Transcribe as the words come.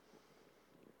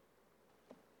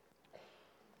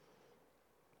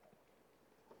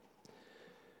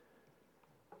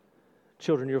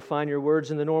Children, you'll find your words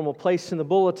in the normal place in the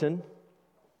bulletin.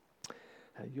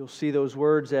 You'll see those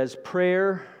words as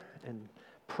prayer and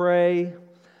pray,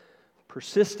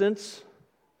 persistence,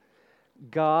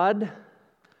 God,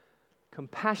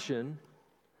 compassion,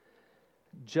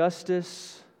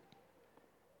 justice,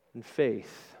 and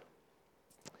faith.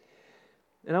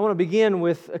 And I want to begin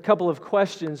with a couple of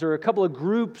questions, or a couple of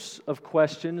groups of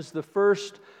questions. The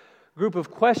first group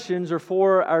of questions are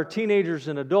for our teenagers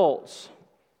and adults.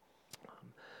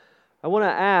 I want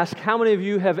to ask, how many of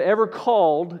you have ever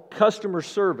called customer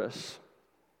service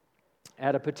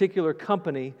at a particular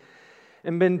company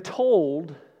and been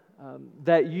told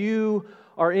that you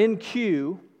are in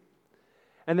queue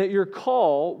and that your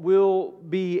call will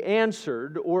be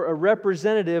answered or a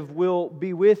representative will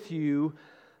be with you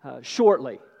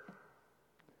shortly?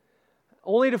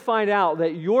 Only to find out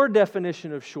that your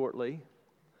definition of shortly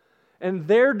and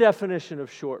their definition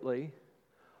of shortly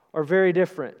are very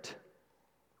different.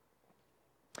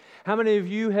 How many of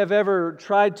you have ever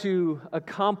tried to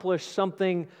accomplish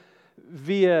something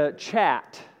via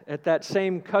chat at that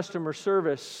same customer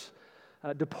service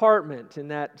department in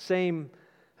that same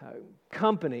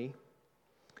company,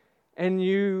 and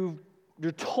you're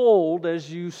told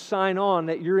as you sign on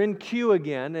that you're in queue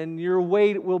again and your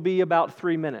wait will be about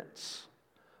 3 minutes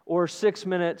or 6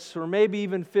 minutes or maybe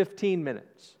even 15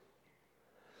 minutes.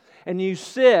 And you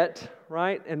sit,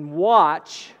 right, and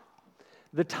watch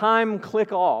the time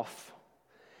click off,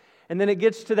 and then it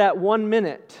gets to that 1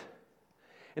 minute,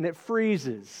 and it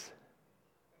freezes.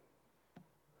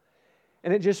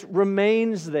 And it just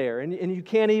remains there, and you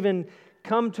can't even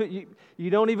come to, you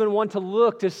don't even want to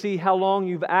look to see how long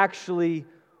you've actually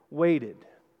waited.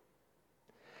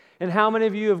 And how many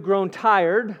of you have grown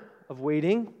tired of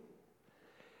waiting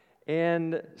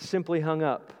and simply hung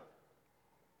up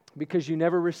because you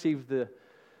never received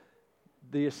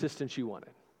the assistance you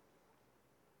wanted?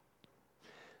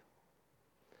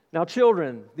 Now,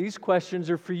 children, these questions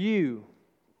are for you.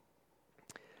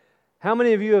 How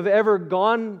many of you have ever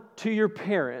gone to your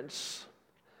parents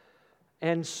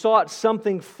and sought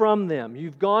something from them?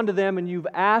 You've gone to them and you've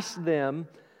asked them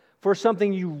for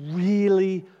something you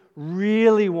really,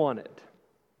 really wanted.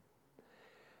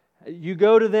 You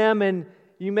go to them and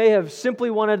you may have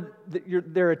simply wanted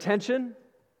their attention.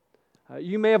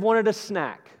 You may have wanted a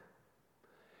snack.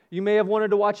 You may have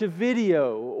wanted to watch a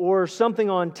video or something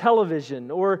on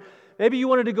television, or maybe you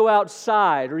wanted to go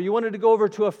outside, or you wanted to go over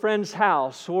to a friend's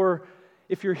house, or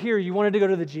if you're here, you wanted to go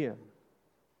to the gym.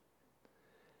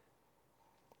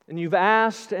 And you've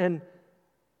asked, and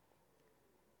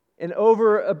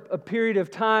over a period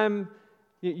of time,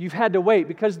 you've had to wait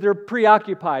because they're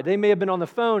preoccupied. They may have been on the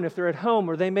phone if they're at home,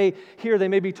 or they may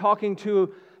be talking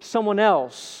to someone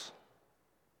else.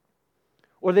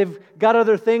 Or they've got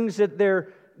other things that they're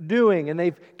doing, and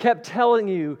they've kept telling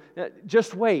you,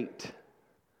 just wait.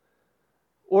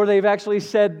 Or they've actually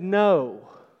said no.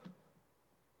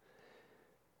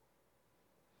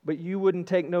 But you wouldn't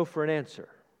take no for an answer.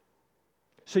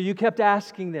 So you kept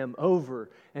asking them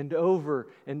over and over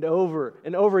and over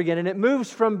and over again. And it moves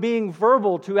from being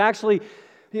verbal to actually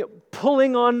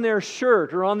pulling on their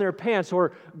shirt or on their pants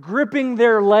or gripping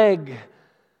their leg,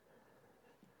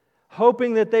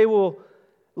 hoping that they will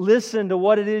listen to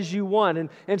what it is you want.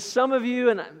 And some of you,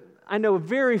 and I know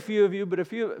very few of you, but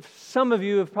some of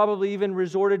you have probably even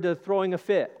resorted to throwing a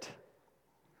fit,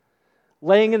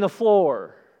 laying in the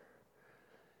floor,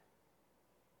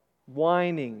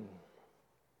 whining,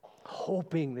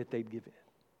 hoping that they'd give in.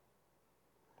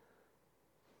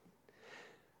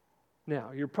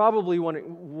 Now, you're probably wondering,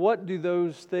 what do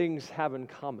those things have in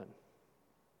common?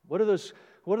 What do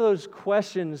those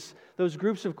questions, those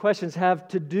groups of questions have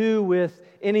to do with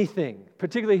anything?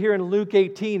 Particularly here in Luke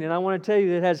 18, and I want to tell you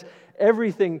that it has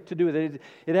everything to do with it.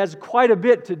 It has quite a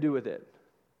bit to do with it.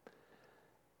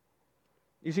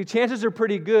 You see, chances are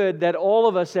pretty good that all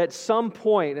of us at some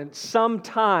point and some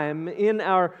time in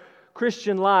our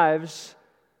Christian lives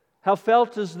have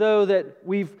felt as though that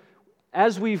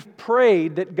as we've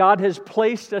prayed, that God has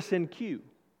placed us in queue.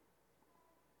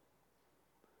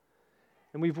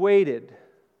 And we've waited.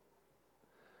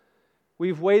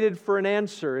 We've waited for an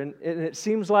answer, and it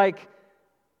seems like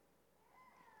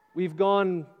we've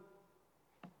gone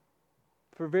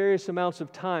for various amounts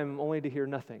of time only to hear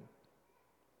nothing.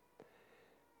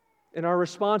 And our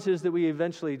response is that we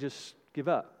eventually just give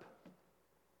up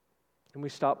and we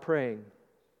stop praying.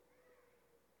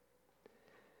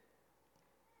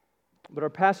 But our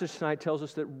passage tonight tells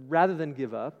us that rather than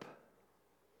give up,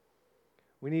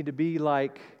 we need to be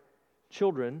like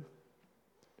children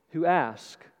who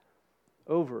ask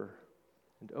over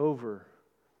and over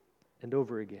and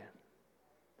over again.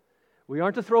 We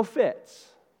aren't to throw fits.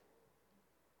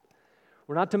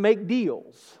 We're not to make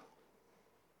deals.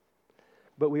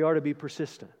 But we are to be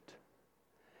persistent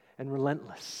and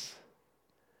relentless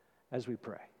as we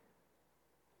pray.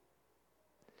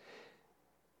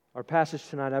 Our passage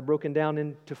tonight I've broken down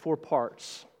into 4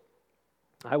 parts.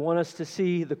 I want us to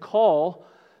see the call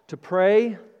to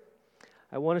pray.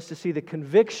 I want us to see the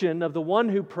conviction of the one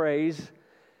who prays.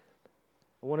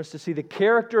 I want us to see the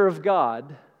character of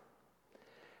God,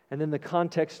 and then the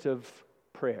context of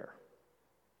prayer.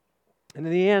 And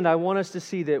in the end, I want us to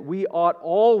see that we ought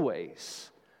always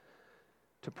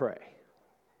to pray.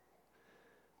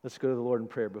 Let's go to the Lord in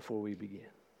prayer before we begin.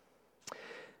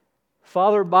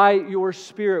 Father, by your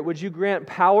Spirit, would you grant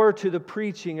power to the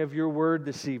preaching of your word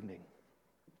this evening?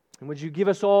 And would you give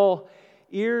us all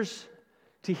ears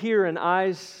to hear and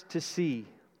eyes to see?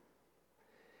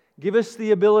 Give us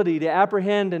the ability to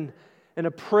apprehend and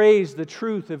appraise the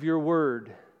truth of your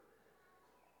word.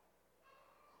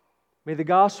 May the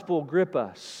gospel grip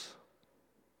us.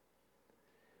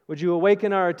 Would you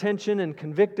awaken our attention and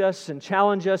convict us and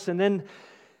challenge us, and then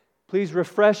please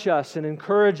refresh us and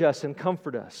encourage us and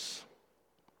comfort us.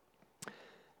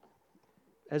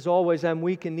 As always, I'm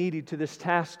weak and needy to this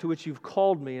task to which you've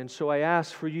called me, and so I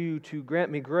ask for you to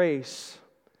grant me grace,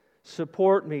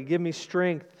 support me, give me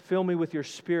strength, fill me with your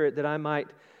Spirit that I might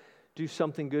do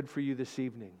something good for you this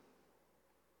evening.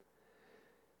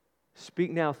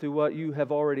 Speak now through what you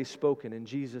have already spoken in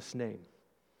Jesus' name.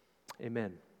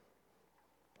 Amen.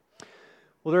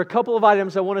 Well, there are a couple of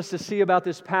items I want us to see about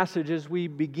this passage as we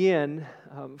begin.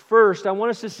 First, I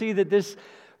want us to see that this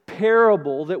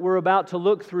parable that we're about to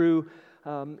look through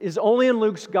is only in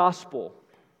Luke's gospel.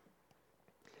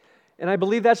 And I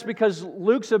believe that's because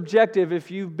Luke's objective, if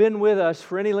you've been with us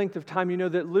for any length of time, you know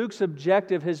that Luke's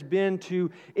objective has been to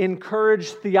encourage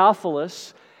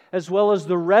Theophilus as well as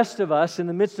the rest of us in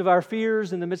the midst of our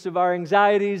fears, in the midst of our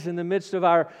anxieties, in the midst of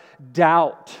our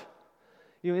doubt,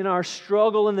 in our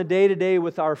struggle in the day-to-day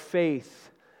with our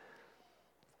faith.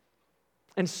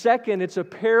 And second, it's a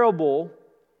parable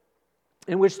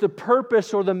in which the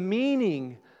purpose or the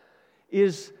meaning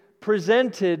is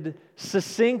presented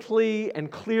succinctly and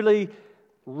clearly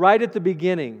right at the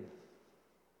beginning.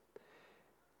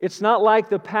 It's not like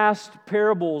the past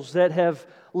parables that have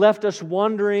left us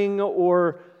wondering,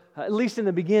 or at least in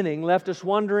the beginning, left us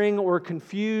wondering or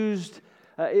confused.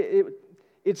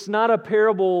 It's not a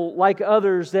parable like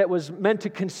others that was meant to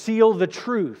conceal the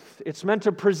truth. It's meant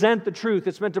to present the truth.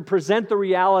 It's meant to present the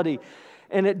reality.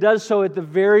 And it does so at the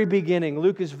very beginning.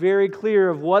 Luke is very clear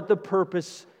of what the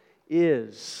purpose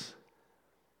is.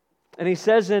 And he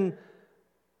says in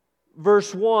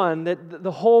verse 1 that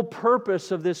the whole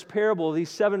purpose of this parable, these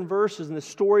 7 verses, and the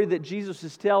story that Jesus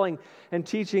is telling and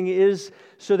teaching is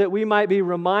so that we might be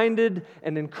reminded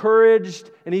and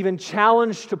encouraged and even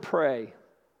challenged to pray.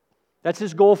 That's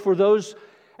his goal for those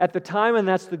at the time, and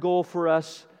that's the goal for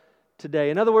us today.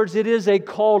 In other words, it is a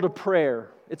call to prayer.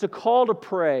 It's a call to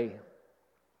pray.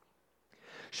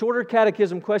 Shorter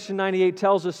Catechism, question 98,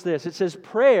 tells us this. It says,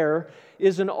 prayer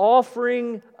is an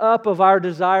offering up of our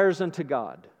desires unto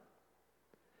God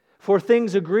for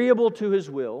things agreeable to His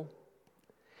will,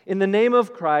 in the name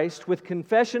of Christ, with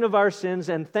confession of our sins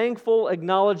and thankful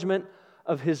acknowledgement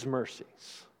of His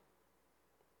mercies.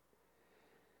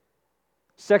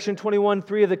 Section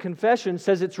 21:3 of the Confession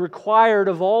says it's required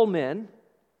of all men,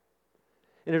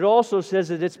 and it also says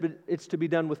that it's to be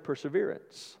done with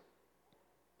perseverance.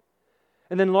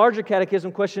 And then larger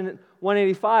catechism, question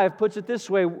 185, puts it this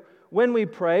way: when we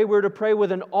pray, we're to pray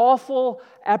with an awful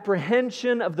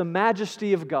apprehension of the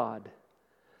majesty of God,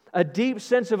 a deep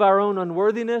sense of our own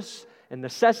unworthiness and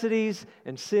necessities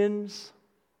and sins.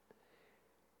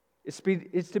 It's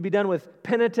to be done with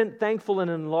penitent, thankful,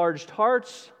 and enlarged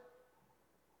hearts,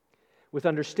 with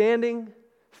understanding,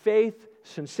 faith,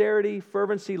 sincerity,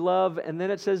 fervency, love, and then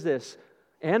it says this,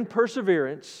 and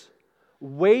perseverance,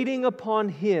 waiting upon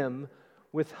Him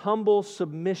with humble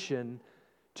submission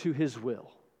to His will.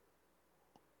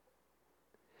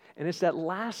 And it's that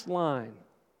last line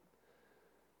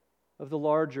of the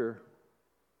larger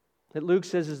that Luke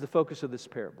says is the focus of this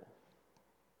parable.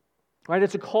 Right?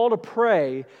 It's a call to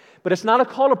pray, but it's not a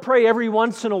call to pray every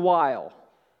once in a while.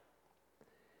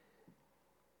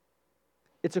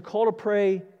 It's a call to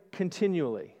pray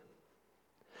continually.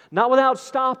 Not without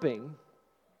stopping,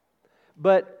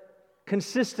 but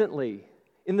consistently,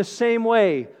 in the same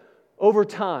way, over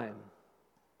time.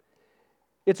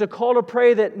 It's a call to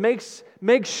pray that makes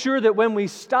sure that when we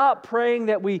stop praying,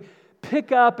 that we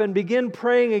pick up and begin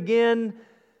praying again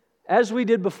as we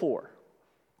did before.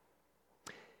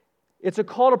 It's a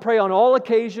call to pray on all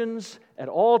occasions, at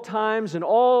all times, in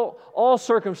all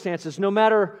circumstances, no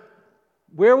matter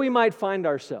where we might find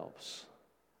ourselves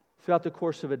throughout the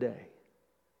course of a day.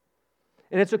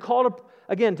 And it's a call to,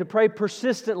 again, to pray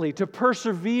persistently, to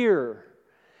persevere,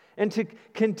 and to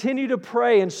continue to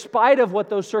pray in spite of what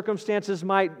those circumstances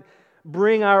might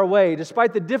bring our way,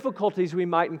 despite the difficulties we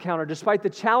might encounter, despite the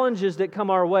challenges that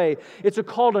come our way. It's a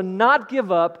call to not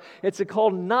give up. It's a call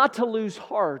not to lose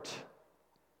heart.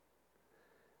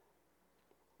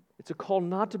 It's a call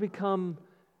not to become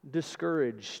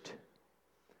discouraged,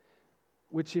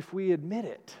 which, if we admit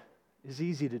it, is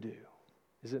easy to do,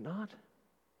 is it not?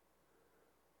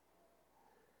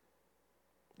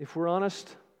 If we're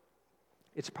honest,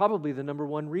 it's probably the number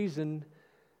one reason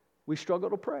we struggle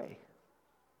to pray.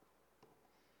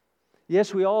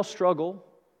 Yes, we all struggle.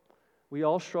 We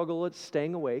all struggle at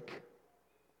staying awake.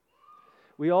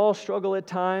 We all struggle at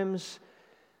times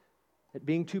at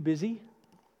being too busy.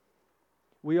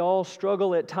 We all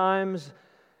struggle at times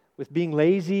with being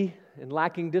lazy and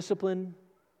lacking discipline.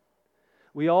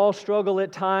 We all struggle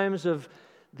at times of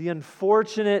the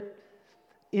unfortunate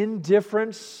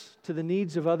indifference to the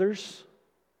needs of others.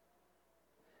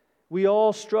 We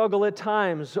all struggle at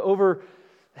times over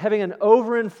having an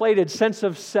overinflated sense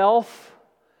of self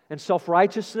and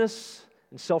self-righteousness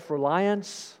and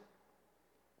self-reliance.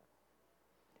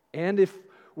 And if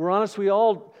we're honest, we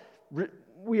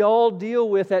all deal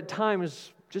with at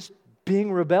times just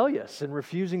being rebellious and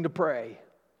refusing to pray.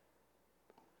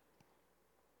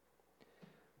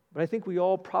 But I think we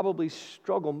all probably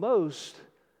struggle most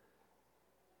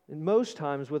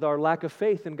times with our lack of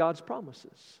faith in God's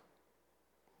promises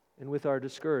and with our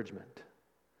discouragement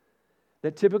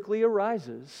that typically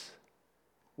arises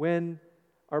when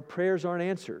our prayers aren't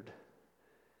answered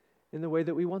in the way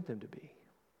that we want them to be.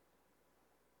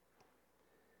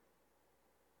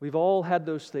 We've all had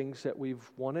those things that we've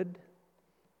wanted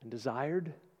and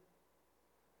desired,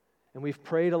 and we've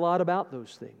prayed a lot about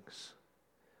those things.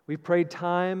 We've prayed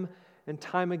time and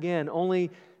time again,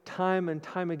 only time and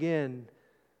time again,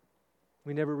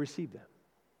 we never received them.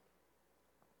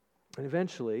 And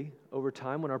eventually, over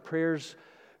time, when our prayers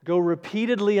go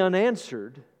repeatedly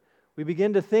unanswered, we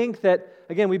begin to think that,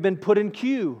 again, we've been put in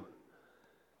queue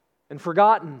and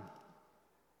forgotten.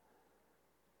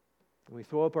 And we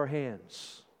throw up our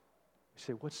hands. We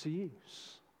say, what's the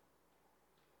use?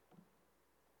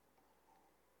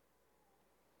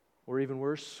 Or even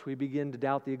worse, we begin to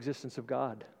doubt the existence of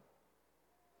God.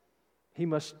 He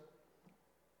must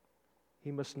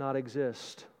not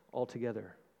exist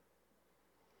altogether.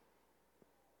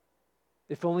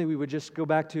 If only we would just go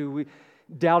back to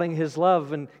doubting His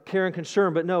love and care and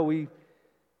concern, but no, we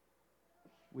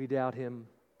doubt Him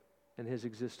and His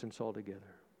existence altogether.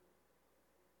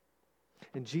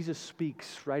 And Jesus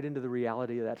speaks right into the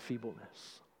reality of that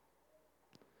feebleness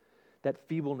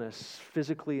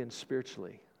physically and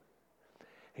spiritually.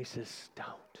 He says,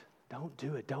 don't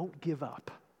do it. Don't give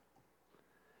up.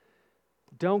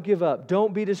 Don't give up.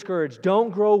 Don't be discouraged. Don't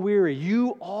grow weary.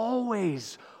 You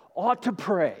always ought to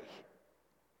pray.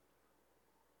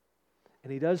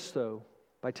 And He does so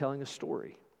by telling a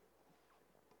story.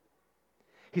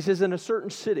 He says, in a certain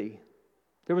city,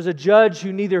 there was a judge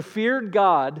who neither feared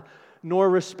God nor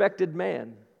respected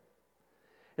man.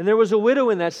 And there was a widow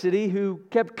in that city who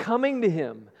kept coming to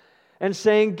him and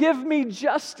saying, give me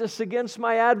justice against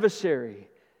my adversary.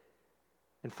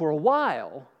 And for a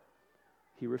while,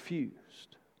 he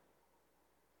refused.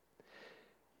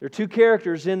 There are two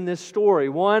characters in this story.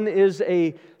 One is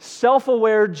a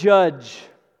self-aware judge.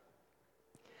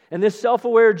 And this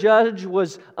self-aware judge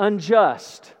was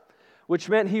unjust, which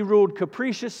meant he ruled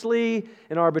capriciously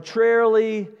and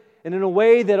arbitrarily and in a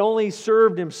way that only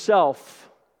served himself.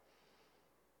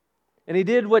 And he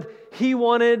did what he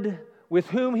wanted, with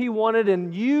whom he wanted,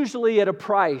 and usually at a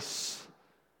price.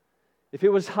 If it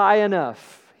was high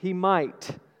enough, he might.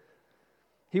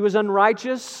 He was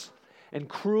unrighteous and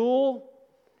cruel,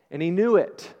 and he knew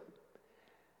it.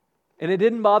 And it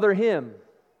didn't bother him.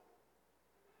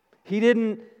 He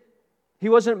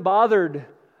wasn't bothered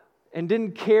and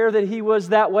didn't care that he was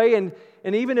that way. And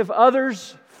even if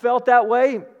others felt that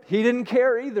way, he didn't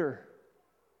care either.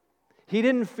 He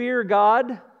didn't fear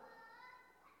God.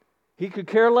 He could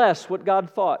care less what God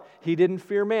thought. He didn't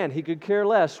fear man. He could care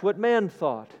less what man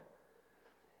thought.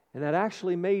 And that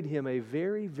actually made him a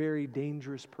very, very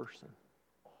dangerous person.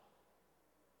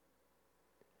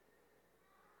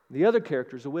 The other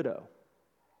character is a widow.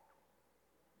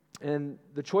 And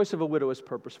the choice of a widow is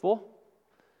purposeful.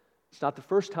 It's not the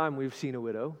first time we've seen a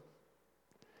widow.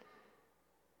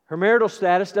 Her marital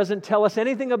status doesn't tell us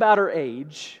anything about her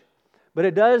age, but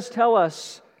it does tell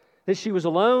us that she was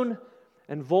alone,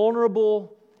 and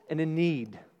vulnerable and in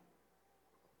need.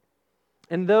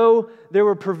 And though there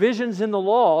were provisions in the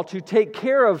law to take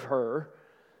care of her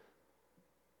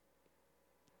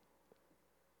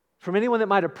from anyone that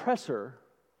might oppress her,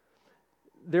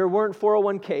 there weren't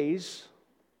 401ks,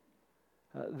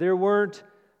 there weren't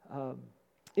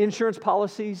insurance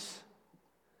policies,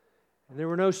 and there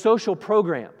were no social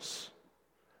programs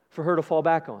for her to fall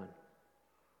back on.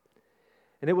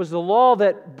 And it was the law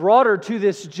that brought her to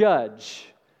this judge.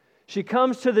 She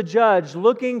comes to the judge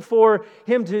looking for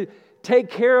him to take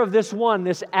care of this one,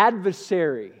 this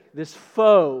adversary, this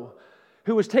foe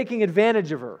who was taking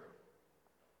advantage of her.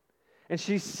 And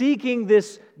she's seeking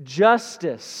this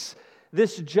justice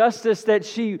that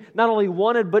she not only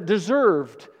wanted but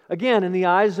deserved, again, in the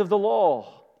eyes of the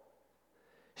law.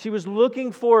 She was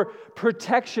looking for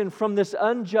protection from this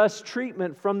unjust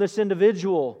treatment from this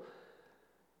individual.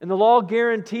 And the law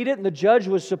guaranteed it, and the judge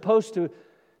was supposed to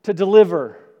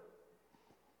deliver.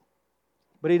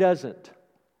 But he doesn't.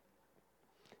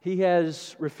 He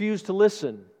has refused to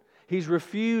listen. He's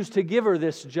refused to give her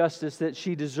this justice that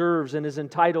she deserves and is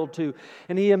entitled to.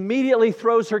 And he immediately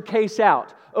throws her case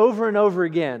out over and over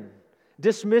again,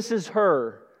 dismisses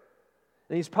her.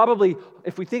 And he's probably,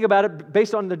 if we think about it,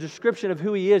 based on the description of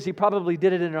who he is, he probably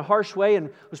did it in a harsh way and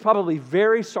was probably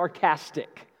very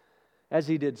sarcastic as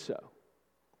he did so.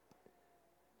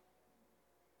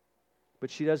 But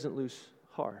she doesn't lose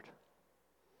heart.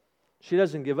 She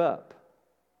doesn't give up.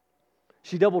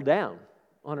 She doubled down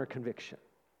on her conviction.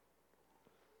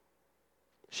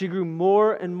 She grew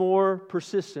more and more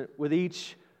persistent with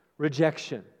each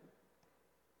rejection.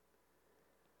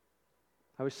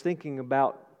 I was thinking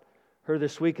about her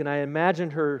this week, and I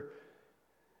imagined her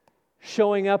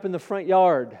showing up in the front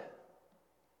yard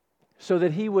so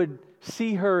that he would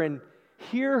see her and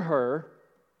hear her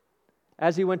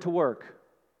as he went to work.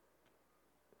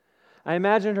 I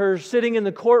imagined her sitting in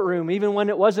the courtroom even when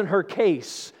it wasn't her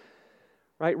case,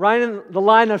 right in the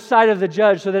line of sight of the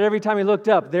judge so that every time he looked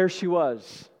up, there she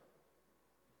was.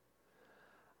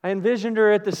 I envisioned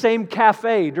her at the same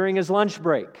cafe during his lunch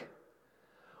break,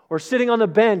 or sitting on the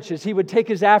bench as he would take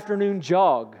his afternoon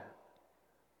jog,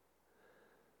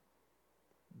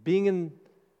 being in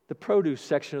the produce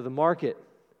section of the market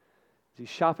as he's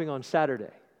shopping on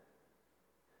Saturday,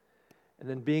 and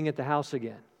then being at the house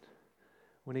again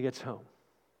when he gets home.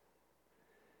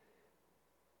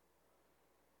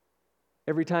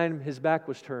 Every time his back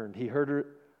was turned, he heard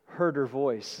her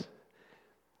voice.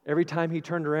 Every time he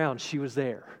turned around, she was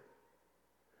there.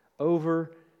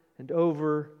 Over and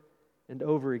over and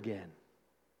over again.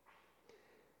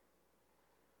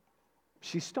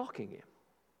 She's stalking him.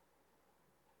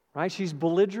 Right? She's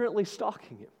belligerently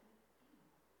stalking him.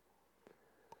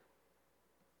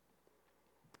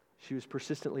 She was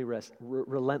persistently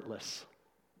relentless.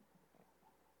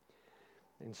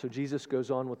 And so Jesus goes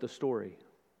on with the story.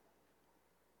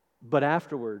 But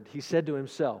afterward, he said to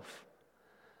himself,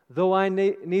 though I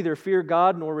neither fear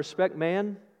God nor respect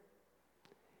man,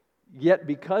 yet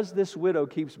because this widow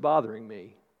keeps bothering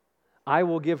me, I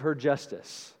will give her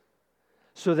justice,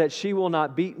 so that she will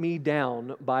not beat me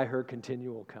down by her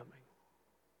continual coming.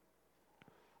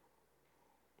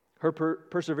 Her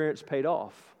perseverance paid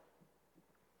off.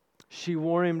 She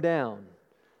wore him down.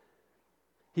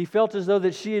 He felt as though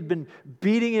that she had been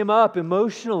beating him up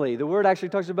emotionally. The word actually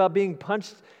talks about being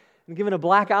punched and given a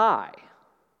black eye.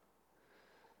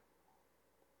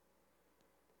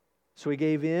 So he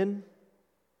gave in.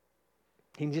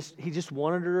 He just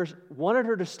wanted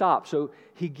her to stop. So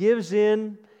he gives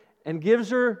in and gives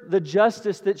her the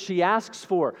justice that she asks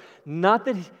for. Not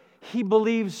that he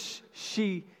believes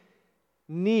she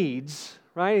needs,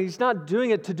 right? He's not doing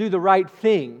it to do the right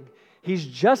thing. He's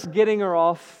just getting her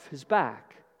off his back.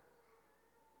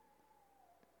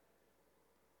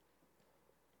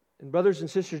 And brothers and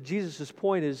sisters, Jesus'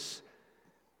 point is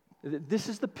that this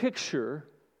is the picture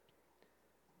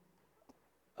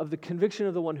of the conviction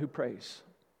of the one who prays.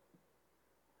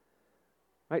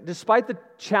 Right? Despite the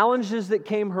challenges that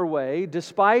came her way,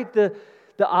 despite the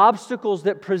obstacles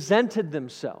that presented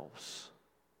themselves,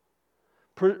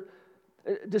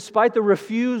 despite the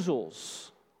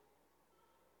refusals,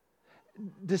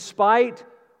 despite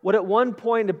what at one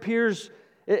point appears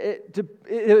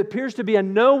to be a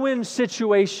no-win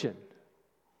situation,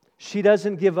 she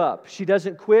doesn't give up. She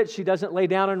doesn't quit. She doesn't lay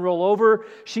down and roll over.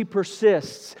 She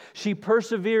persists. She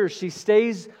perseveres. She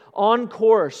stays on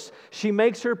course. She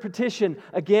makes her petition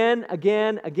again,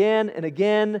 and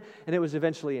again, and it was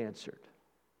eventually answered.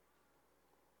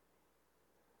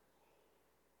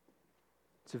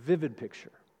 It's a vivid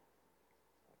picture,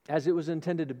 as it was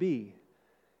intended to be.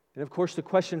 And of course, the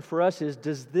question for us is,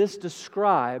 does this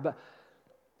describe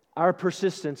our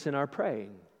persistence in our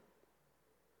praying.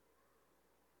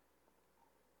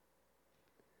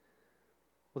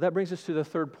 Well, that brings us to the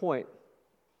third point,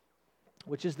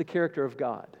 which is the character of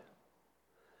God.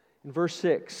 In verse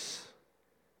 6,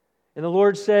 and the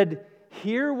Lord said,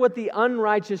 "Hear what the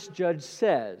unrighteous judge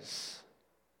says.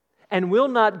 And will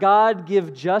not God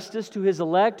give justice to His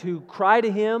elect who cry to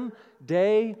Him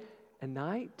day and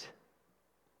night?"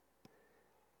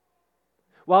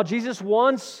 While Jesus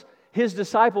wants His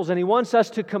disciples, and He wants us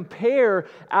to compare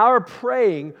our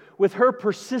praying with her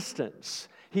persistence,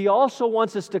 He also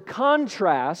wants us to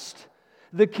contrast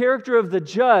the character of the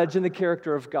judge and the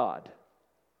character of God.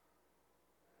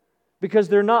 Because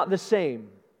they're not the same.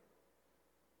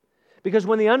 Because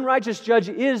when the unrighteous judge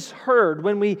is heard,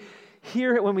 when we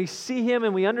see Him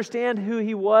and we understand who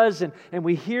He was and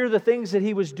we hear the things that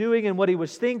He was doing and what He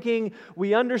was thinking,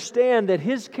 we understand that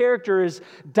His character is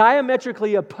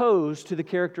diametrically opposed to the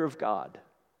character of God.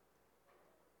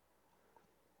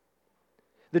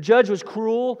 The judge was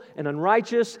cruel and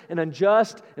unrighteous and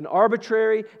unjust and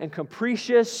arbitrary and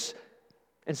capricious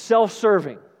and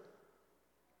self-serving.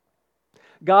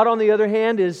 God, on the other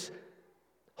hand, is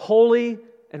holy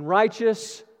and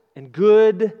righteous and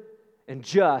good and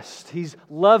just. He's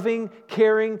loving,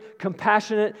 caring,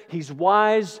 compassionate. He's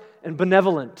wise and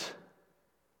benevolent.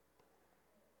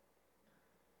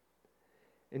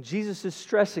 And Jesus is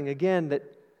stressing again that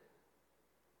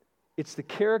it's the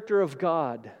character of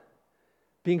God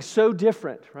being so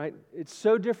different, right? It's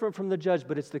so different from the judge,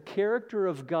 but it's the character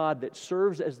of God that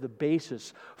serves as the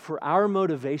basis for our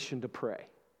motivation to pray.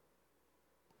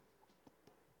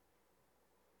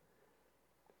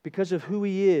 Because of who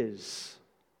He is,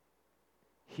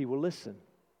 He will listen.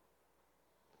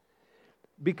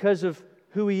 Because of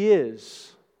who He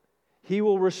is, He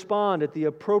will respond at the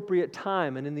appropriate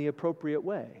time and in the appropriate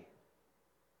way.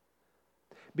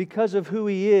 Because of who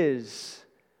He is,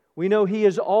 we know He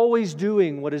is always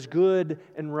doing what is good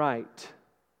and right.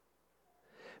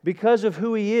 Because of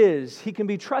who He is, He can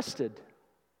be trusted.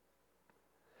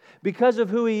 Because of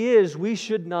who He is, we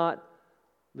should not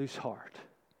lose heart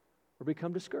or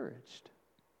become discouraged.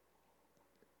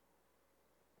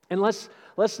 And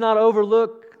let's not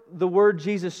overlook the word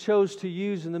Jesus chose to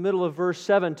use in the middle of verse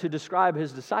 7 to describe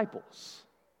His disciples.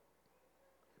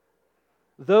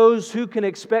 Those who can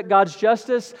expect God's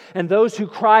justice and those who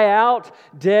cry out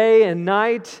day and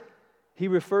night, He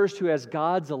refers to as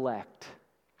God's elect.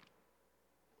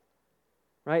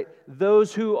 Right?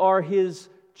 Those who are His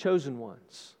chosen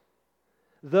ones.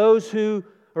 Those who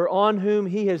are on whom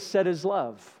He has set His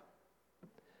love.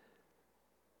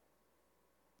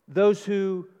 Those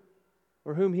who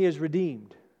or whom He has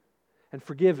redeemed and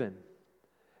forgiven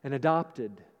and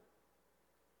adopted.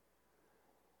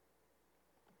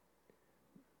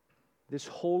 This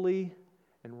holy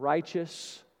and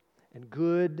righteous and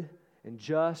good and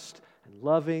just and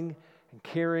loving and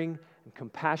caring and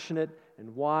compassionate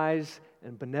and wise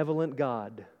and benevolent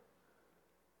God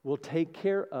will take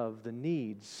care of the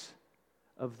needs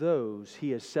of those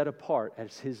He has set apart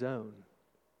as His own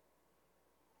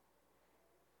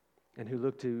and who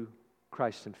look to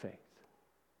Christ in faith.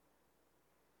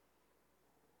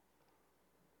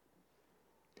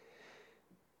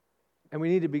 And we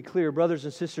need to be clear, brothers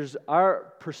and sisters,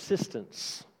 our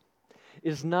persistence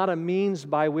is not a means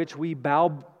by which we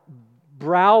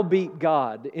browbeat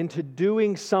God into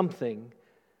doing something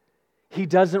He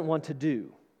doesn't want to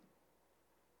do.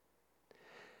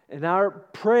 And our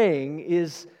praying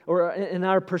and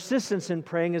our persistence in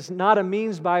praying is not a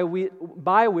means by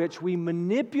which we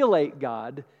manipulate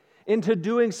God into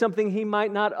doing something He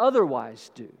might not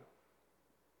otherwise do.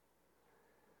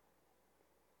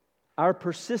 Our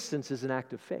persistence is an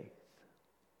act of faith.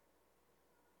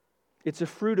 It's a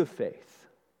fruit of faith.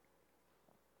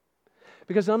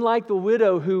 Because unlike the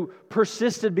widow who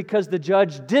persisted because the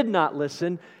judge did not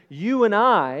listen, you and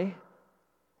I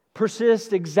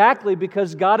persist exactly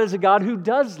because God is a God who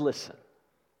does listen.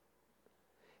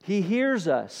 He hears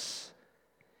us.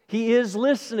 He is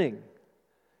listening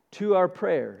to our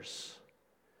prayers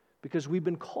because we've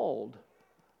been called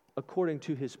according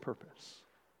to His purpose.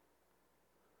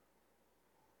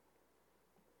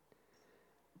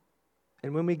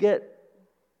 And when we get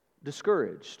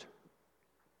discouraged,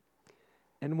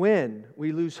 and when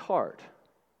we lose heart,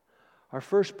 our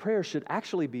first prayer should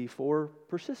actually be for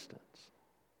persistence.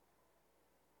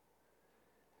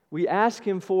 We ask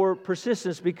Him for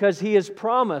persistence because He has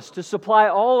promised to supply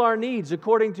all our needs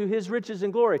according to His riches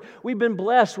and glory. We've been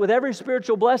blessed with every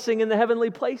spiritual blessing in the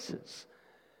heavenly places.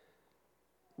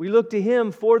 We look to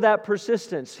Him for that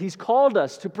persistence. He's called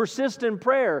us to persist in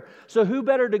prayer. So who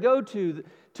better to go to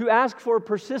ask for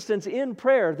persistence in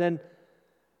prayer than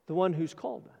the one who's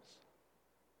called us.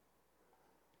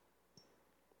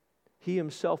 He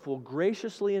Himself will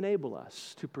graciously enable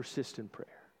us to persist in prayer.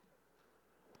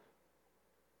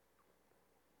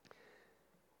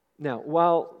 Now,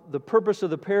 while the purpose of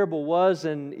the parable was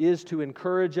and is to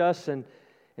encourage us and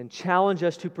challenge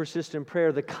us to persist in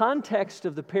prayer, the context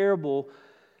of the parable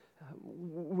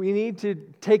we need to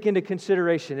take into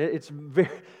consideration. It's very,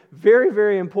 very,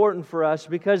 very important for us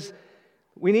because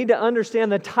we need to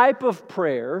understand the type of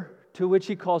prayer to which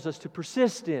He calls us to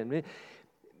persist in.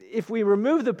 If we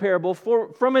remove the parable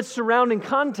from its surrounding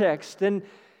context, then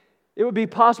it would be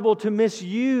possible to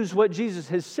misuse what Jesus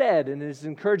has said and is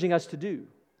encouraging us to do.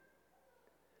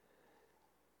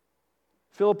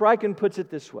 Philip Ryken puts it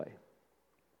this way: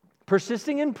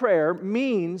 persisting in prayer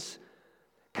means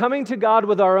coming to God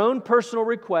with our own personal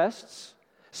requests,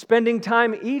 spending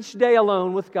time each day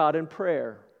alone with God in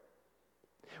prayer.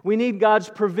 We need God's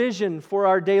provision for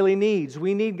our daily needs.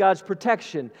 We need God's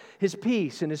protection, His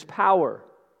peace, and His power.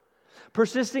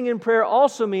 Persisting in prayer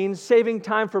also means saving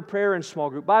time for prayer in small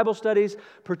group Bible studies,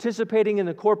 participating in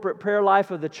the corporate prayer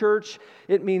life of the church.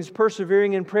 It means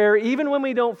persevering in prayer even when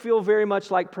we don't feel very much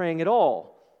like praying at all.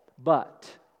 But,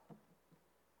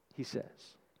 he says,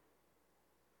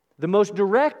 the most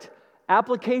direct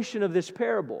application of this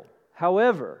parable,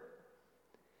 however,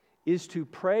 is to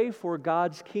pray for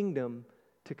God's kingdom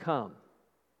to come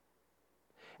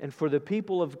and for the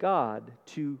people of God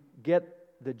to get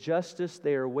the justice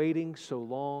they are waiting so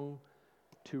long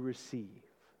to receive.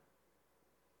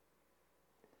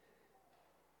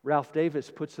 Ralph Davis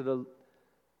puts it a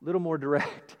little more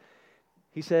direct.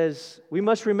 He says, we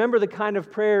must remember the kind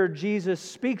of prayer Jesus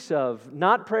speaks of,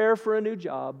 not prayer for a new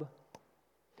job,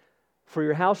 for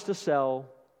your house to sell,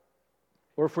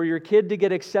 or for your kid to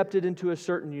get accepted into a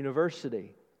certain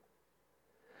university,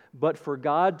 but for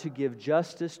God to give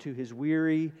justice to His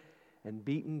weary and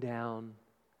beaten down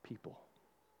people.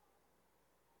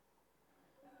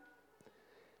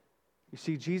 You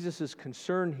see, Jesus'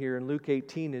 concern here in Luke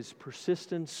 18 is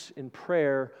persistence in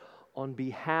prayer on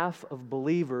behalf of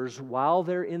believers while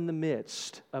they're in the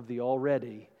midst of the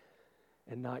already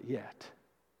and not yet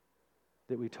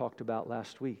that we talked about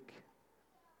last week.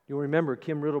 You'll remember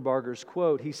Kim Riddlebarger's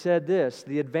quote. He said this: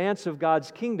 the advance of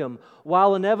God's kingdom,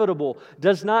 while inevitable,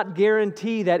 does not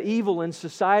guarantee that evil in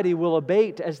society will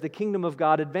abate as the kingdom of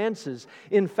God advances.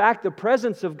 In fact, the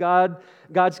presence of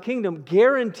God's kingdom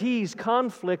guarantees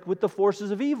conflict with the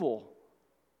forces of evil.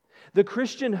 The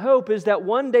Christian hope is that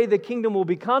one day the kingdom will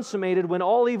be consummated when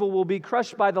all evil will be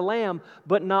crushed by the Lamb,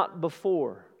 but not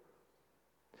before.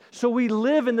 So we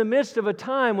live in the midst of a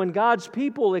time when God's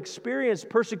people experience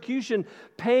persecution,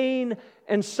 pain,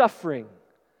 and suffering.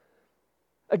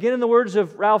 Again, in the words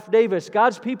of Ralph Davis,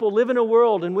 God's people live in a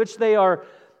world in which they are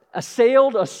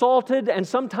assailed, assaulted, and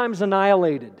sometimes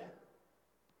annihilated.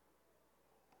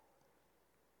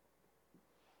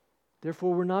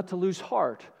 Therefore, we're not to lose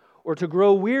heart or to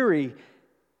grow weary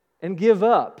and give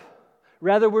up.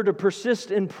 Rather, we're to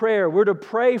persist in prayer. We're to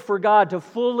pray for God to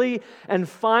fully and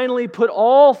finally put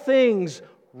all things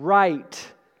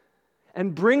right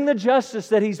and bring the justice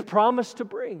that He's promised to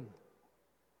bring.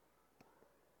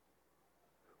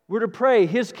 We're to pray,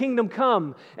 His kingdom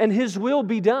come and His will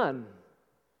be done.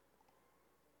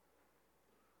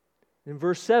 In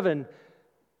verse 7,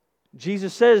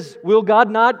 Jesus says, will God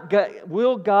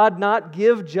not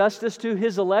give justice to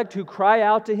His elect who cry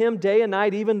out to Him day and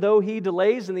night even though He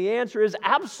delays? And the answer is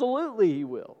absolutely He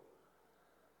will.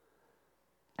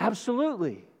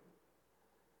 Absolutely.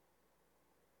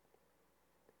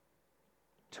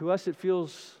 To us it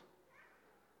feels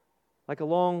like a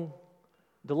long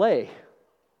delay.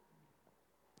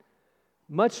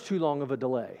 Much too long of a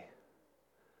delay.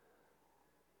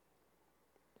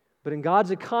 But in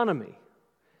God's economy,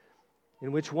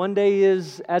 in which one day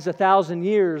is as 1,000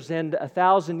 years, and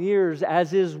 1,000 years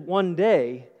as is one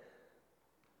day,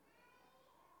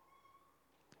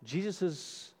 Jesus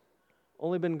has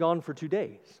only been gone for 2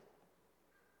 days.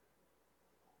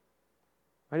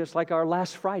 Right? It's like our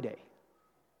last Friday.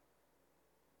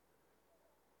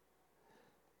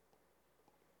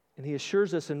 And He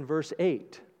assures us in verse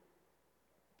 8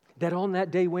 that on that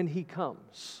day when He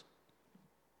comes,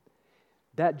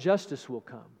 that justice will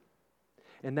come.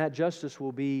 And that justice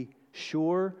will be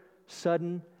sure,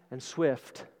 sudden, and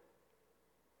swift.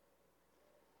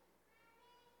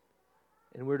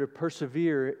 And we're to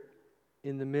persevere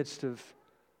in the midst of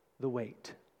the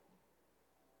wait.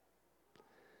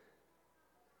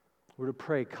 We're to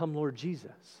pray, come Lord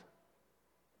Jesus.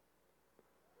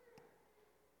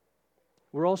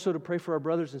 We're also to pray for our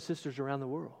brothers and sisters around the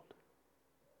world.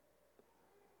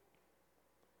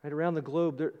 Right, around the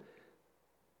globe,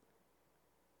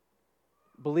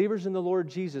 believers in the Lord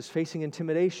Jesus facing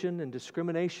intimidation and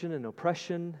discrimination and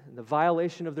oppression and the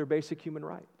violation of their basic human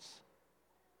rights.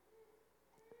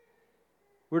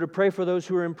 We're to pray for those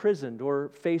who are imprisoned or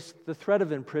face the threat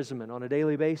of imprisonment on a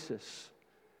daily basis.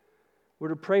 We're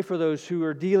to pray for those who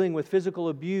are dealing with physical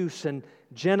abuse and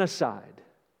genocide.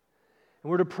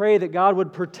 And we're to pray that God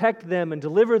would protect them and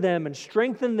deliver them and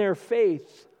strengthen their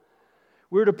faith.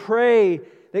 We're to pray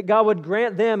that God would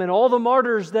grant them and all the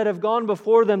martyrs that have gone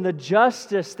before them the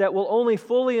justice that will only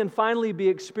fully and finally be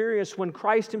experienced when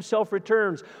Christ Himself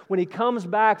returns, when He comes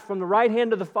back from the right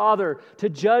hand of the Father to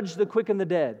judge the quick and the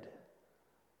dead.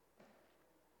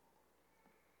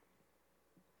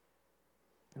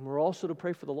 And we're also to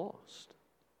pray for the lost.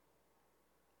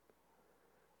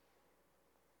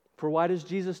 For why does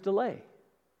Jesus delay?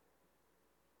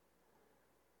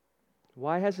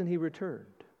 Why hasn't He returned?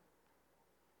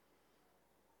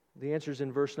 The answer is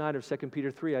in verse 9 of 2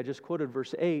 Peter 3. I just quoted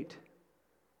verse 8.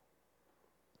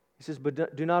 He says,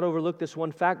 "But do not overlook this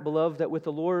one fact, beloved, that with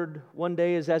the Lord 1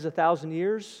 day is as 1,000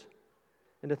 years,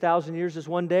 and 1,000 years is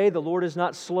 1 day. The Lord is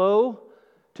not slow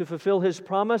to fulfill His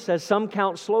promise, as some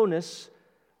count slowness,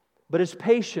 but is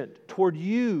patient toward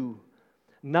you,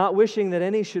 not wishing that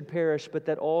any should perish, but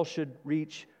that all should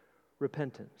reach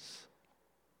repentance."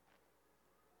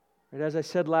 And as I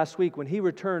said last week, when He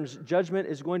returns, judgment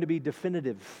is going to be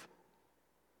definitive.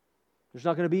 There's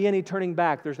not going to be any turning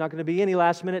back. There's not going to be any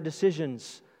last-minute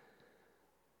decisions.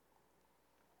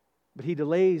 But He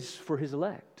delays for His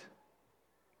elect.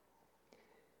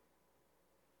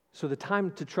 So the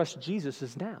time to trust Jesus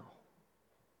is now.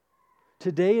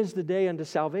 Today is the day unto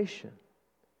salvation.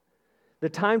 The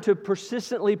time to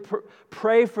persistently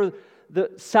pray for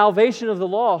the salvation of the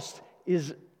lost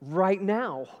is right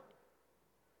now.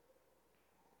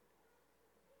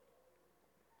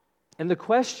 And the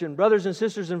question, brothers and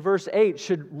sisters, in verse 8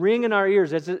 should ring in our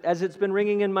ears as it's been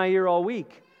ringing in my ear all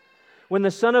week. When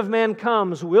the Son of Man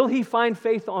comes, will He find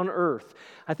faith on earth?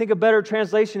 I think a better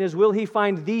translation is, will He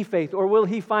find the faith, or will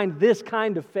He find this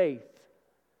kind of faith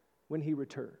when He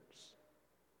returns?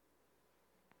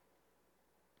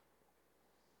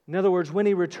 In other words, when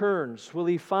He returns, will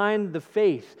He find the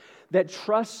faith that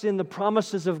trusts in the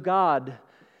promises of God,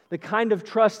 the kind of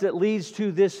trust that leads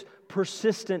to this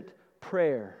persistent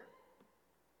prayer?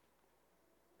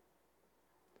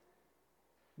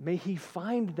 May He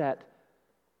find that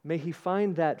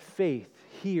faith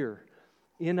here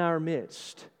in our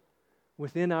midst,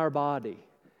 within our body,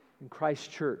 in Christ's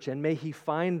church. And may He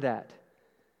find that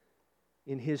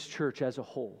in His church as a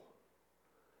whole.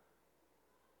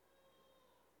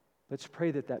 Let's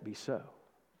pray that that be so.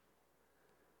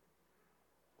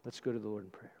 Let's go to the Lord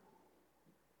in prayer.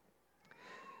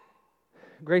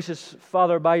 Gracious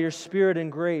Father, by Your Spirit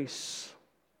and grace,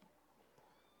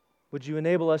 would You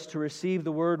enable us to receive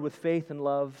the Word with faith and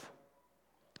love,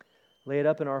 lay it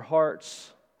up in our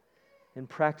hearts, and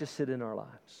practice it in our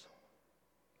lives.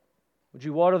 Would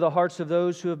You water the hearts of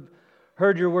those who have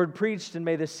heard Your Word preached, and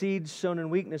may the seeds sown in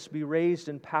weakness be raised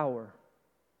in power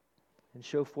and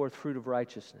show forth fruit of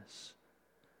righteousness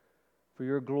for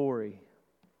Your glory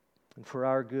and for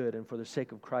our good and for the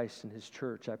sake of Christ and His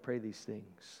church. I pray these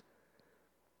things.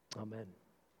 Amen.